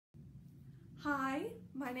Hi,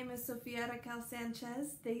 my name is Sofia Raquel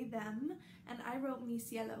Sanchez, they, them, and I wrote Me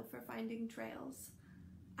Cielo for Finding Trails.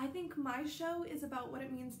 I think my show is about what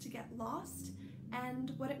it means to get lost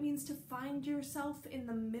and what it means to find yourself in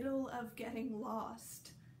the middle of getting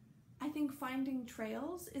lost. I think Finding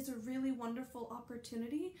Trails is a really wonderful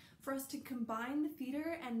opportunity for us to combine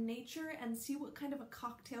theater and nature and see what kind of a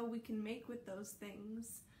cocktail we can make with those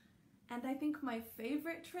things. And I think my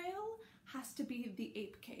favorite trail has to be the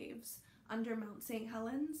Ape Caves under Mount St.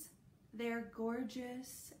 Helens. They're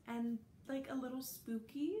gorgeous and like a little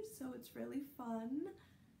spooky, so it's really fun.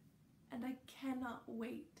 And I cannot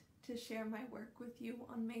wait to share my work with you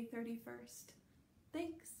on May 31st.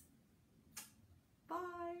 Thanks.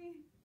 Bye.